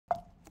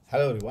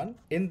Hello everyone.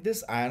 In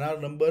this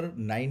INR number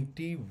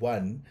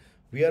 91,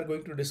 we are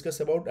going to discuss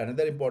about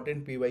another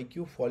important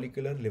PYQ,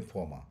 follicular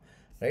lymphoma.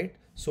 Right?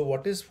 So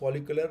what is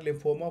follicular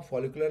lymphoma?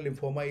 Follicular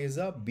lymphoma is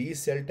a B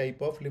cell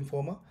type of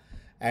lymphoma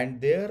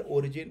and their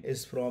origin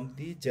is from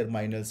the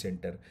germinal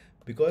center.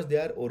 Because they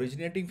are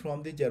originating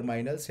from the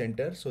germinal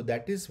center, so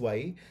that is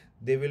why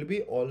they will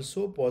be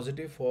also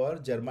positive for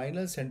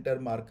germinal center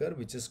marker,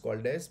 which is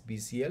called as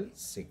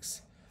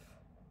BCL6,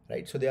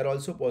 right? So they are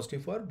also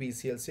positive for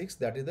BCL6,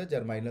 that is the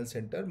germinal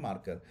center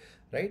marker,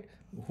 right?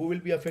 Who will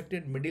be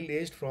affected? Middle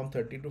aged from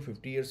 30 to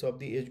 50 years of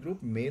the age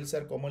group. Males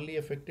are commonly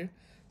affected.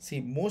 See,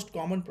 most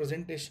common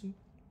presentation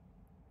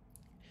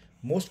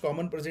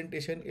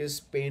is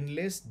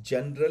painless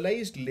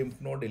generalized lymph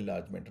node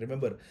enlargement.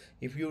 Remember,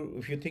 if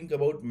you think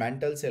about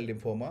mantle cell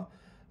lymphoma,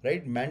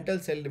 right? Mantle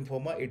cell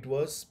lymphoma, it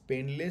was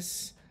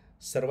painless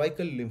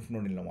cervical lymph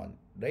node enlargement,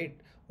 right?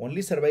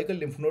 Only cervical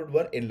lymph node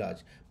were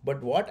enlarged.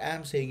 But what I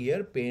am saying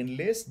here,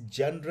 painless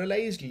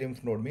generalized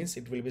lymph node means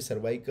it will be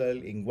cervical,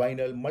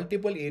 inguinal,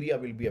 multiple area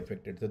will be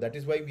affected. So that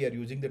is why we are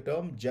using the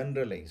term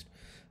generalized,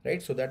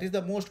 right? So that is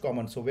the most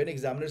common. So when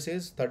examiner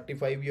says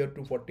 35-year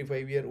to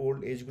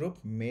 45-year-old age group,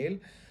 male,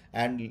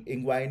 and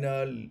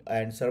inguinal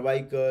and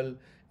cervical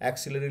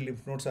axillary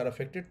lymph nodes are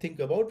affected, think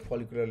about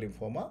follicular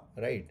lymphoma,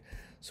 right?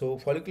 So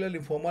follicular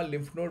lymphoma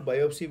lymph node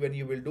biopsy, when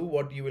you will do,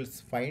 what you will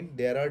find,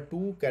 there are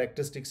two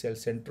characteristic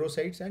cells,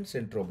 centrocytes and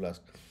centroblast.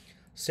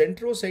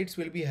 Centrocytes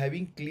will be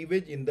having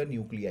cleavage in the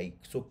nuclei.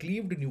 So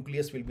cleaved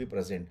nucleus will be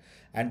present,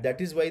 and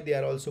that is why they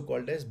are also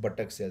called as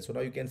buttock cells. So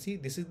now you can see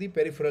this is the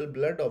peripheral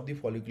blood of the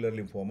follicular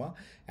lymphoma,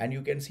 and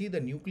you can see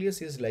the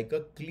nucleus is like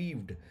a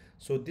cleaved.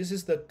 So this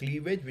is the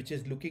cleavage which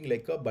is looking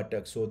like a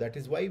buttock. So that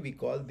is why we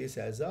call this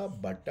as a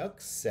buttock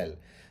cell,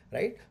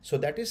 right? So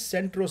that is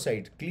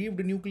centrocyte,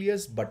 cleaved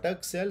nucleus,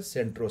 buttock cell,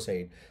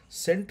 centrocyte.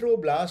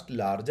 Centroblast,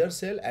 larger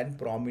cell and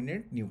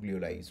prominent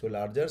nucleoli. So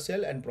larger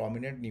cell and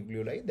prominent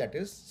nucleoli, that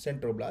is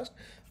centroblast,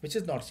 which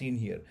is not seen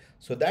here.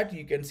 So that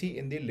you can see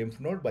in the lymph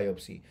node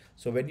biopsy.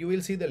 So when you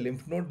will see the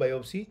lymph node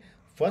biopsy,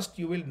 first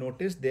you will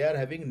notice they are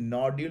having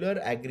nodular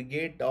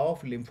aggregate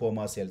of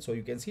lymphoma cells. So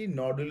you can see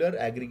nodular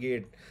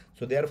aggregate.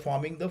 So they are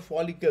forming the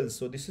follicles.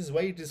 So this is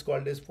why it is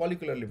called as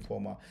follicular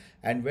lymphoma.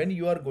 And when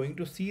you are going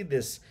to see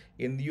this,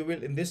 in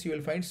this you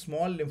will find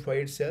small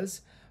lymphoid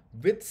cells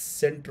with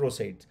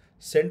centrocytes.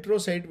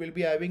 Centrocyte will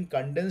be having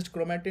condensed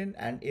chromatin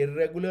and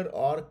irregular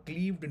or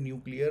cleaved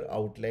nuclear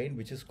outline,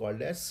 which is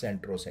called as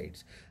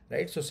centrocytes,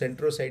 right? So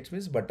centrocytes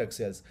means buttock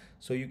cells.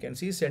 So you can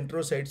see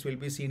centrocytes will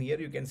be seen here.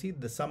 You can see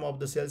the some of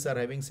the cells are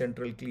having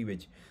central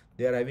cleavage.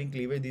 They are having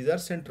cleavage. These are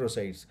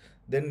centrocytes.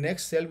 Then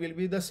next cell will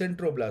be the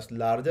centroblast,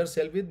 larger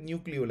cell with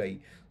nucleoli.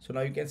 So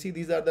now you can see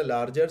these are the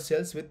larger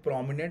cells with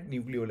prominent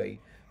nucleoli,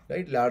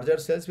 right? Larger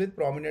cells with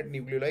prominent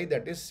nucleoli,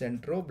 that is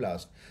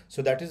centroblast.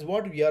 So that is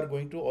what we are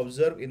going to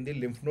observe in the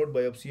lymph node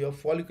biopsy of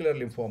follicular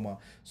lymphoma.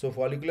 So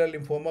follicular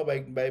lymphoma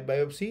by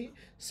biopsy,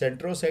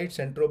 centrocyte,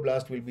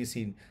 centroblast will be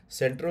seen.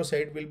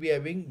 Centrocyte will be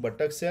having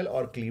buttock cell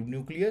or cleaved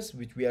nucleus,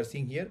 which we are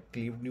seeing here.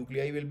 Cleaved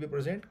nuclei will be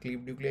present.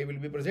 Cleaved nuclei will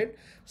be present.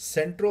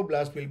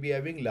 Centroblast will be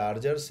having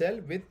larger cell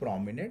with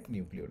prominent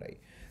nucleoli,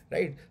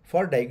 right?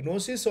 For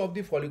diagnosis of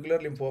the follicular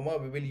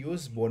lymphoma, we will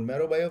use bone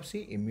marrow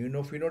biopsy,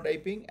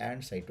 immunophenotyping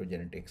and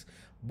cytogenetics.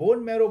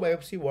 Bone marrow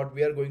biopsy, what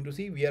we are going to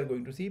see? We are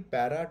going to see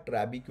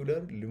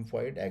paratrabecular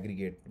lymphoid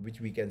aggregate, which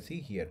we can see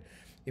here.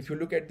 If you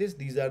look at this,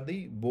 these are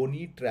the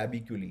bony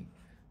trabeculae,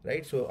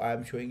 right? So I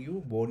am showing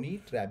you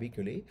bony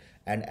trabeculae,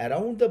 and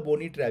around the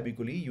bony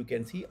trabeculae you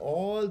can see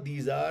all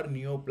these are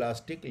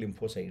neoplastic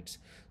lymphocytes.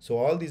 So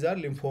all these are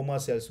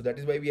lymphoma cells. So that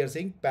is why we are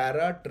saying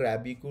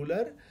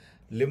paratrabecular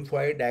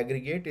lymphoid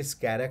aggregate is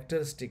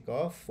characteristic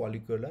of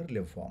follicular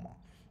lymphoma.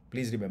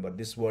 Please remember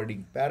this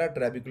wording,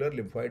 paratrabecular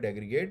lymphoid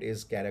aggregate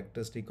is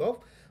characteristic of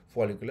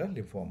follicular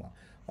lymphoma.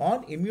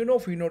 On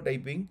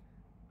immunophenotyping,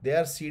 they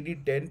are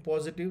CD10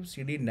 positive,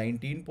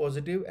 CD19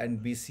 positive and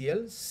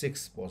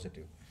BCL6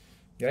 positive,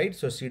 right?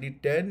 So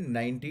CD10,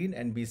 19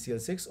 and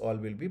BCL6 all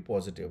will be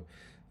positive,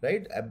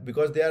 right?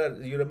 Because they are,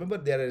 you remember,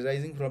 they are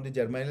arising from the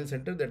germinal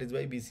center, that is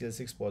why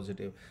BCL6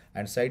 positive.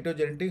 And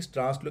cytogenetics,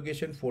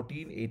 translocation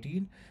 14,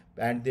 18,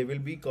 and they will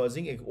be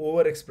causing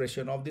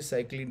overexpression of the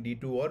cyclin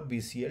D2 or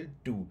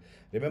BCL2.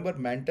 Remember,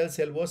 mantle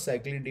cell was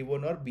cyclin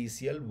D1 or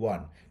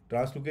BCL1.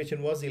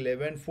 Translocation was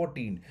 11,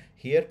 14.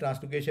 Here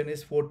translocation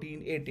is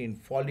 14, 18.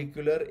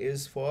 Follicular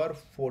is for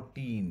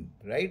 14,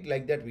 right?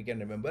 Like that we can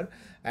remember.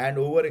 And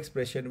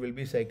overexpression will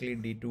be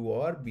cyclin D2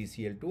 or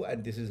BCL2,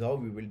 and this is how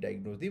we will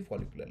diagnose the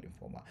follicular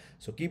lymphoma.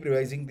 So keep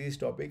revising these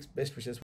topics. Best wishes.